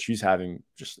last year, but she's having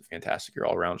just a fantastic year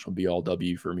all around. She'll be all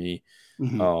W for me.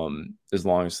 As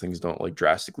long as things don't like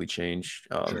drastically change.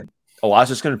 A lot's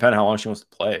just going to depend on how long she wants to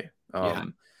play.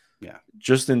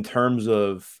 Just in terms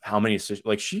of how many assists,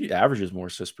 like, she averages more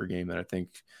assists per game than I think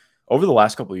over the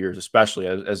last couple of years, especially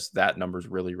as that number's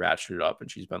really ratcheted up, and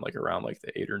she's been like around like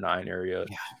the 8 or 9 area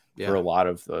for a lot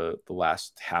of the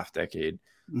last half decade.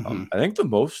 I think the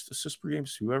most assists per game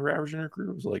Sue ever averaged in her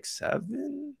career was like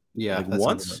 7. Yeah, like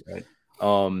once. Right.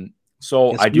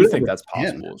 So I do think that's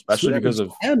possible, especially because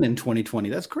of 10 in 2020.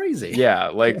 That's crazy. Yeah,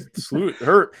 like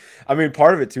her. I mean,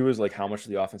 part of it too is like how much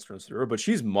the offense runs through her, but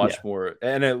she's much more,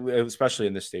 and especially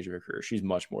in this stage of her career, she's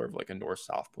much more of like a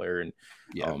north-south player, and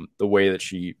the way that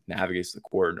she navigates the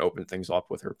court and opens things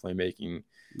up with her playmaking,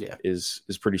 is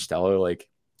pretty stellar. Like,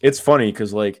 it's funny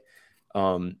because like,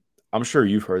 I'm sure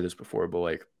you've heard this before, but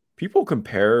like, people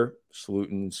compare Salute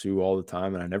and Sue all the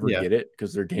time, and I never get it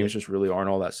because their games just really aren't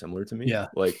all that similar to me. Yeah.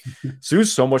 Like,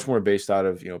 Sue's so much more based out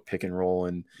of, pick and roll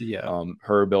and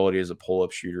her ability as a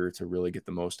pull-up shooter to really get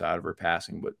the most out of her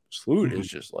passing. But Salute is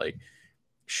just like,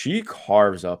 she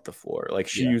carves up the floor. Like,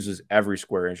 she uses every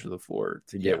square inch of the floor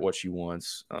to get what she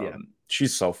wants.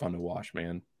 She's so fun to watch,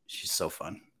 man. She's so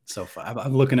fun. So fun.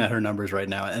 I'm looking at her numbers right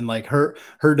now, and like her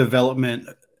development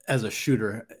as a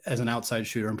shooter, as an outside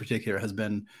shooter in particular, has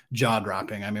been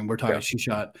jaw-dropping. I mean, we're talking, she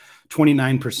shot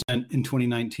 29% in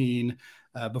 2019.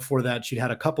 Before that, she'd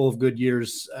had a couple of good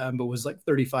years, but was like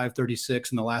 35,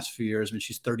 36 in the last few years. I mean,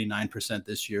 she's 39%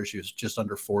 this year. She was just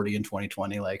under 40 in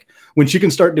 2020. Like, when she can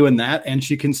start doing that, and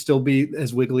she can still be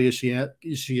as wiggly as she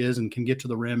is, and can get to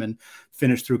the rim and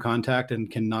finish through contact and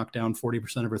can knock down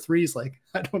 40% of her threes, like,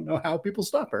 I don't know how people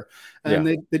stop her. And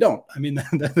they don't. I mean,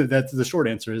 that's the short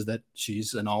answer, is that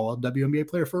she's an all WNBA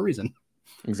player for a reason.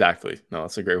 Exactly. No,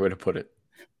 that's a great way to put it.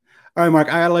 All right, Mark,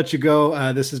 I got to let you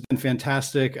go. This has been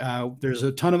fantastic. There's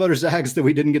a ton of other Zags that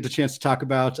we didn't get the chance to talk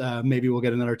about. Maybe we'll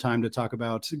get another time to talk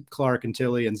about Clark and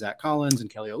Tilly and Zach Collins and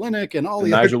Kelly Olynyk and all the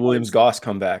Nigel Williams-Goss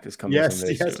comeback is coming. Yes,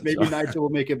 soon, maybe Nigel will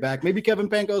make it back. Maybe Kevin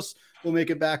Pangos will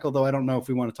make it back, although I don't know if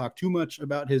we want to talk too much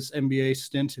about his NBA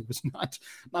stint. It was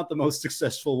not the most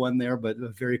successful one there, but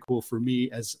very cool for me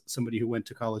as somebody who went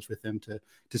to college with him to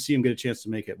see him get a chance to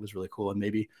make it was really cool. And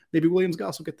maybe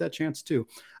Williams-Goss will get that chance too.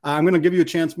 I'm going to give you a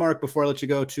chance, Mark, before I let you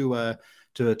go,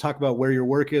 to talk about where your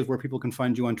work is, where people can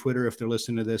find you on Twitter if they're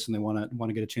listening to this and they want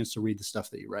to get a chance to read the stuff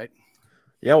that you write.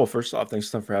 Yeah, well, first off, thanks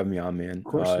for having me on, man. Of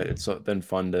course, it's been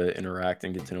fun to interact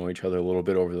and get to know each other a little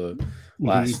bit over the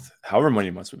last however many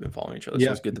months we've been following each other.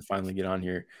 So it's good to finally get on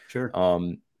here. Sure.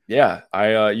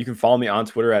 You can follow me on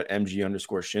Twitter at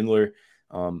MG_Schindler.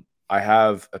 I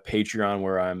have a Patreon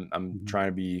where I'm trying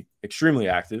to be extremely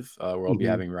active, where I'll be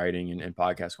having writing and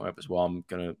podcasts going up as well. I'm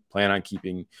going to plan on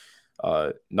keeping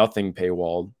nothing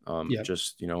paywalled.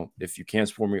 Just, if you can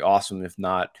support me, awesome. If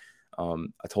not,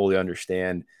 I totally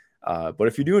understand. But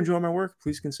if you do enjoy my work,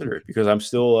 please consider it, because I'm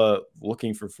still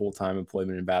looking for full-time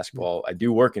employment in basketball. I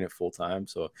do work in it full-time.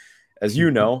 So as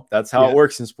you know, that's how it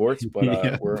works in sports,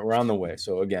 but we're on the way.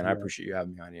 So again, I appreciate you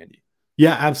having me on, Andy.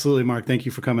 Yeah, absolutely, Mark. Thank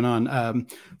you for coming on.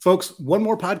 Folks, one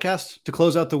more podcast to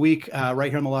close out the week,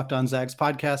 right here on the Locked On Zags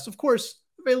podcast. Of course,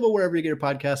 available wherever you get your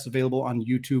podcasts, available on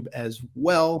YouTube as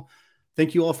well.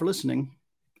 Thank you all for listening,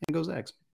 and go Zags.